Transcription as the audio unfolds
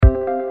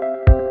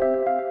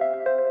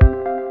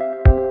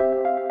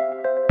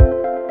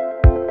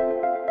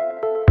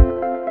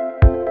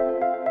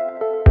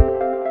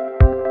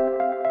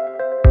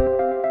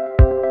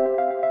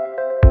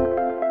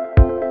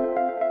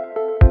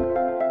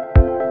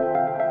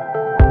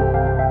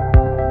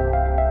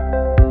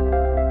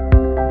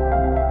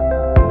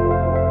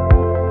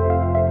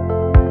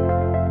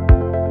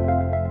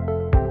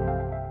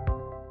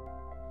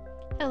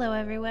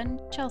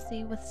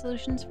Chelsea with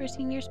Solutions for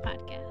Seniors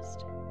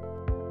podcast.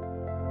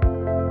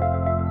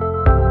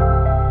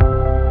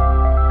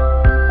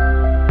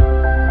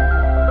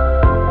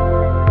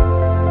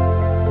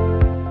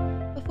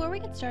 Before we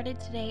get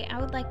started today,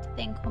 I would like to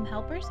thank Home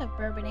Helpers of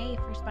Bourbonnais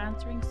for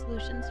sponsoring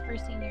Solutions for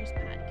Seniors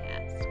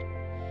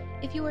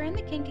podcast. If you are in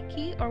the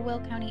Kankakee or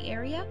Will County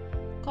area,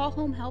 call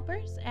Home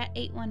Helpers at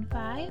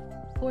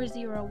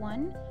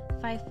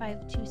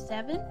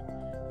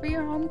 815-401-5527 for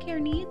your home care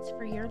needs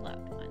for your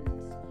loved ones.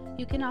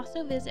 You can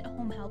also visit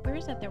Home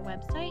Helpers at their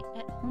website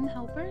at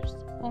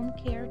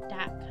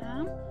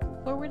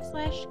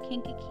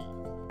homehelpershomecare.com/Kankakee.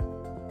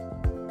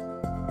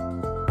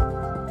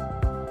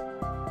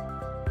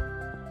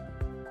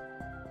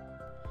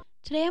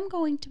 Today I'm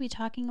going to be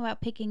talking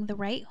about picking the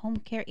right home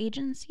care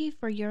agency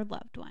for your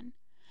loved one.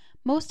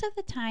 Most of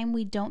the time,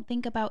 we don't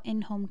think about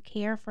in-home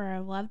care for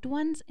our loved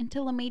ones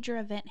until a major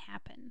event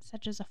happens,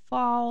 such as a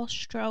fall,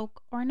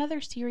 stroke, or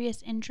another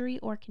serious injury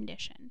or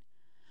condition.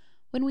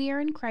 When we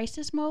are in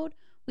crisis mode,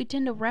 we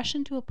tend to rush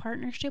into a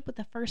partnership with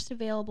the first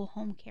available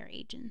home care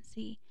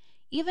agency,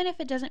 even if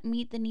it doesn't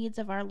meet the needs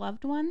of our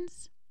loved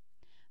ones.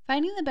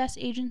 Finding the best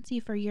agency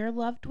for your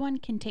loved one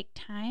can take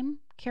time,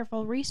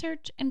 careful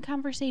research, and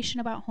conversation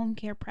about home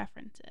care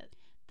preferences.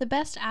 The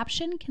best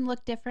option can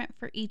look different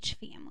for each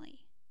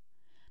family.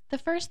 The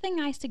first thing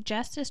I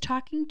suggest is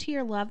talking to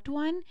your loved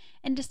one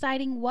and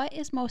deciding what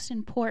is most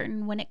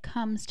important when it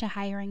comes to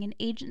hiring an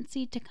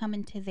agency to come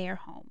into their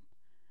home.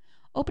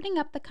 Opening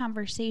up the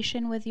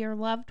conversation with your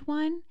loved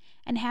one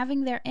and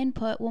having their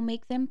input will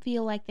make them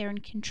feel like they're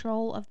in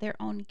control of their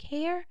own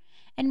care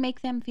and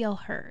make them feel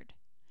heard.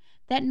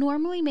 That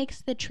normally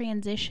makes the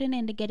transition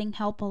into getting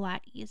help a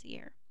lot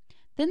easier.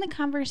 Then the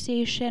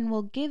conversation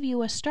will give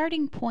you a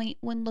starting point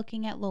when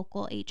looking at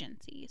local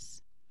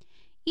agencies.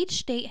 Each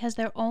state has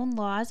their own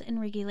laws and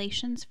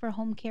regulations for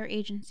home care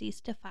agencies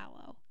to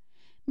follow.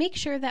 Make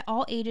sure that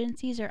all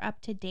agencies are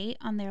up to date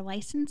on their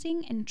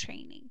licensing and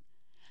training.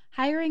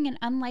 Hiring an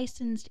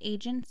unlicensed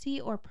agency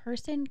or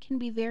person can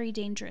be very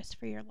dangerous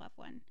for your loved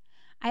one.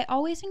 I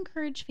always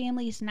encourage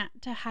families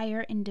not to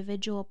hire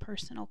individual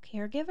personal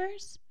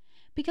caregivers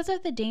because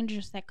of the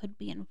dangers that could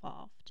be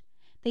involved.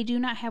 They do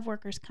not have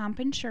workers' comp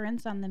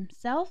insurance on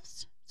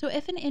themselves, so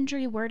if an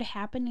injury were to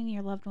happen in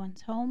your loved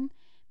one's home,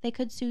 they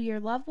could sue your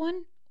loved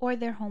one or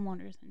their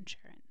homeowner's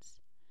insurance.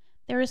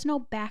 There is no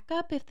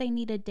backup if they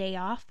need a day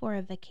off or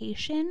a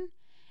vacation,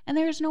 and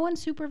there is no one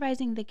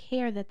supervising the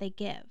care that they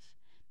give.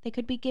 They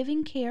could be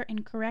giving care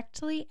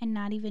incorrectly and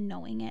not even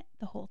knowing it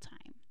the whole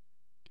time.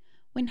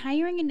 When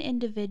hiring an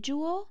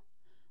individual,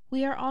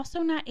 we are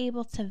also not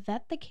able to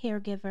vet the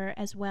caregiver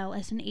as well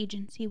as an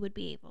agency would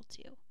be able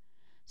to.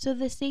 So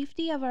the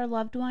safety of our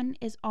loved one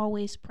is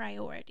always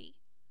priority.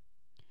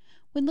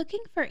 When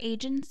looking for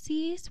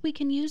agencies, we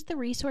can use the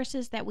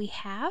resources that we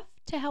have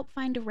to help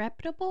find a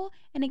reputable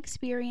and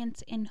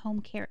experienced in-home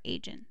care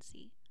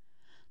agency.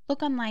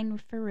 Look online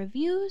for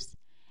reviews,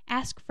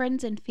 ask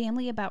friends and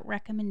family about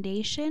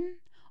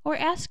recommendation, or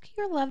ask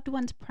your loved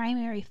one's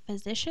primary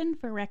physician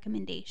for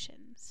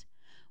recommendations.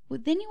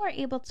 Then you are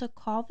able to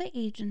call the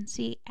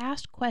agency,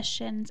 ask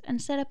questions,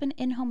 and set up an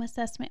in-home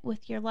assessment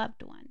with your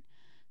loved one.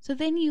 So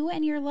then you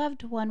and your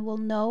loved one will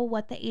know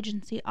what the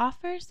agency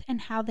offers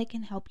and how they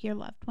can help your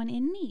loved one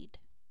in need.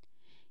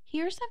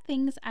 Here are some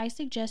things I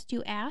suggest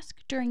you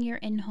ask during your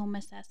in-home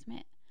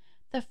assessment.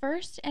 The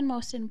first and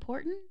most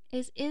important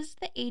is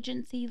the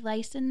agency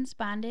licensed,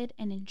 bonded,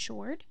 and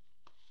insured?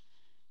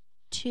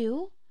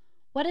 2,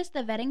 what is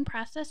the vetting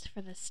process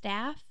for the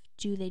staff?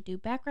 Do they do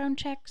background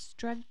checks,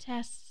 drug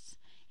tests,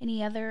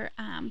 any other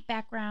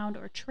background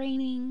or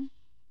training?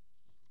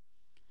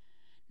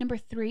 Number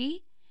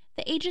 3,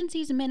 the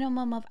agency's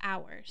minimum of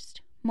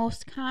hours.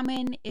 Most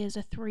common is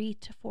a 3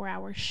 to 4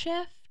 hour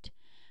shift,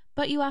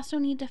 but you also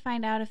need to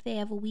find out if they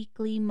have a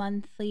weekly,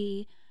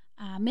 monthly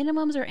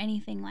minimums or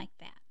anything like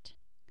that.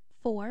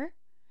 4,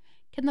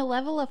 can the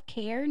level of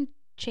care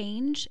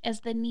change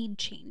as the need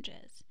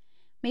changes?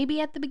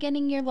 Maybe at the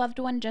beginning your loved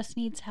one just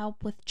needs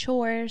help with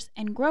chores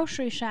and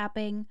grocery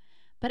shopping,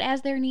 but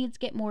as their needs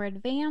get more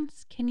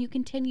advanced, can you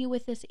continue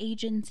with this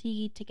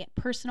agency to get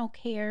personal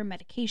care,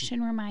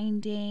 medication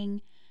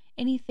reminding,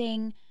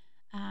 anything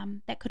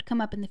that could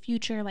come up in the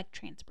future like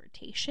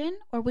transportation,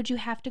 or would you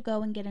have to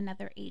go and get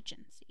another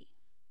agency?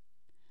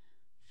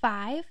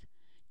 5,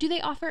 do they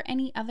offer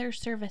any other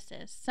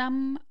services?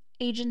 Some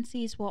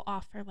agencies will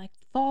offer like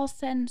fall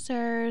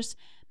sensors,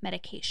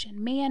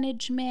 medication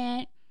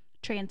management,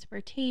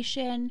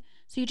 transportation.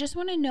 So you just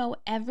want to know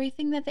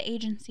everything that the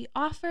agency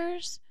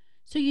offers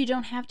so you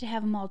don't have to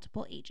have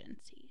multiple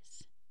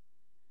agencies.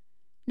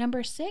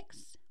 Number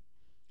 6,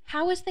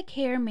 how is the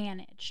care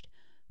managed?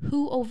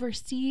 Who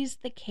oversees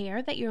the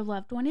care that your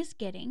loved one is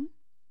getting?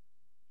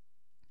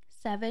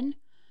 7,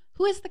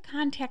 who is the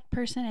contact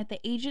person at the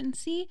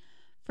agency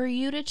for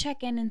you to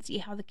check in and see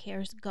how the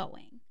care is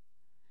going?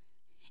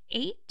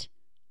 8,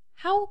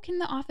 how can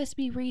the office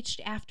be reached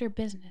after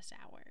business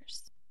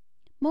hours?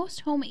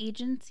 Most home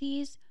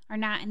agencies are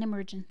not an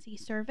emergency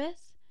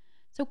service,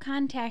 So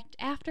contact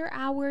after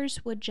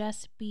hours would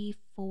just be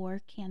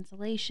for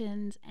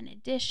cancellations and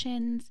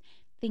additions,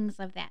 things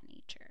of that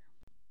nature.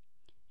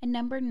 And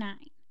number 9,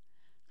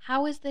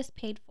 how is this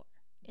paid for?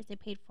 Is it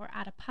paid for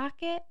out of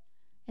pocket?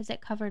 Is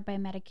it covered by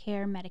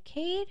Medicare,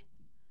 Medicaid,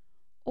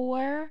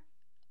 or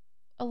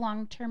a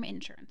long-term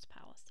insurance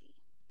policy?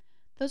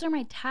 Those are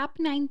my top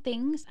 9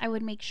 things I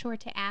would make sure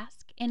to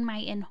ask in my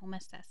in-home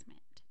assessment.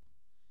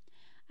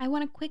 I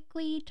want to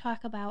quickly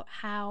talk about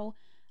how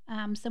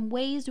some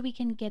ways we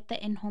can get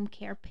the in-home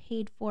care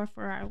paid for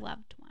our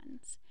loved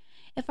ones.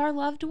 If our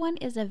loved one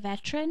is a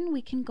veteran,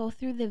 we can go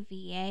through the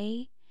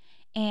VA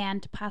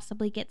and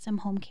possibly get some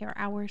home care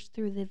hours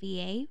through the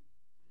VA.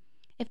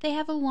 If they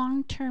have a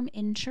long-term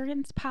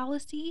insurance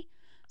policy,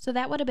 so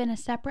that would have been a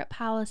separate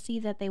policy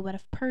that they would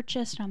have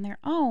purchased on their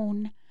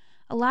own,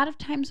 a lot of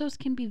times those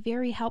can be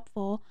very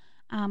helpful.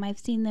 I've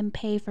seen them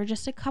pay for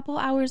just a couple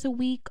hours a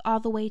week all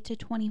the way to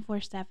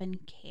 24/7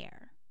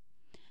 care.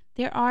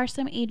 There are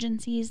some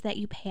agencies that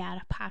you pay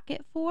out of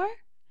pocket for,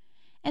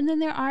 and then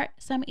there are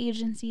some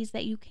agencies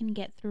that you can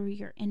get through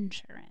your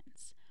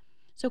insurance.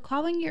 So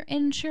calling your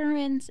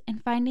insurance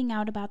and finding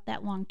out about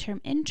that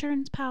long-term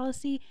insurance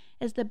policy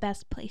is the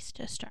best place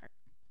to start.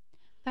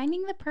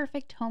 Finding the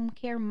perfect home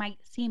care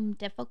might seem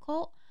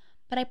difficult,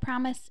 but I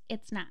promise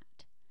it's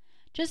not.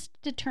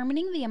 Just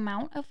determining the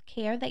amount of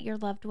care that your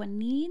loved one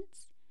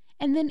needs,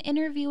 and then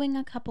interviewing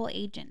a couple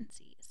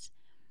agencies.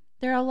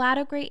 There are a lot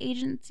of great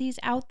agencies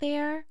out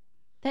there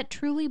that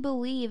truly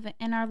believe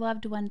in our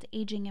loved ones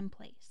aging in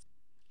place.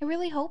 I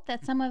really hope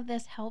that some of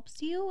this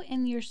helps you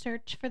in your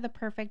search for the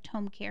perfect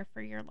home care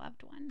for your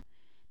loved one.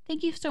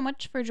 Thank you so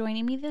much for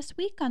joining me this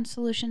week on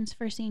Solutions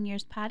for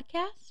Seniors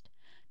podcast.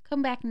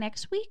 Come back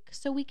next week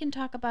so we can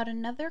talk about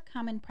another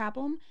common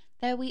problem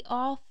that we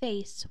all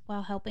face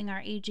while helping our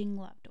aging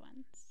loved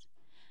ones.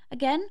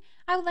 Again,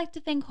 I would like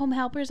to thank Home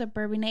Helpers of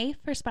Bourbonnais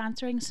for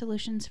sponsoring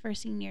Solutions for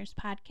Seniors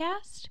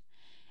podcast.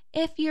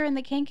 If you're in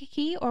the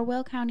Kankakee or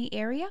Will County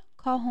area,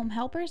 call Home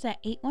Helpers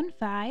at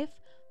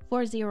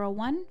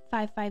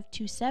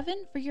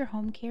 815-401-5527 for your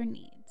home care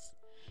needs.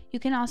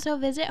 You can also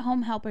visit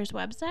Home Helpers'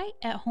 website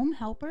at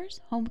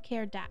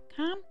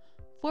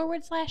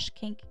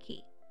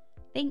homehelpershomecare.com/Kankakee.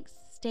 Thanks.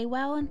 Stay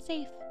well and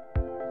safe.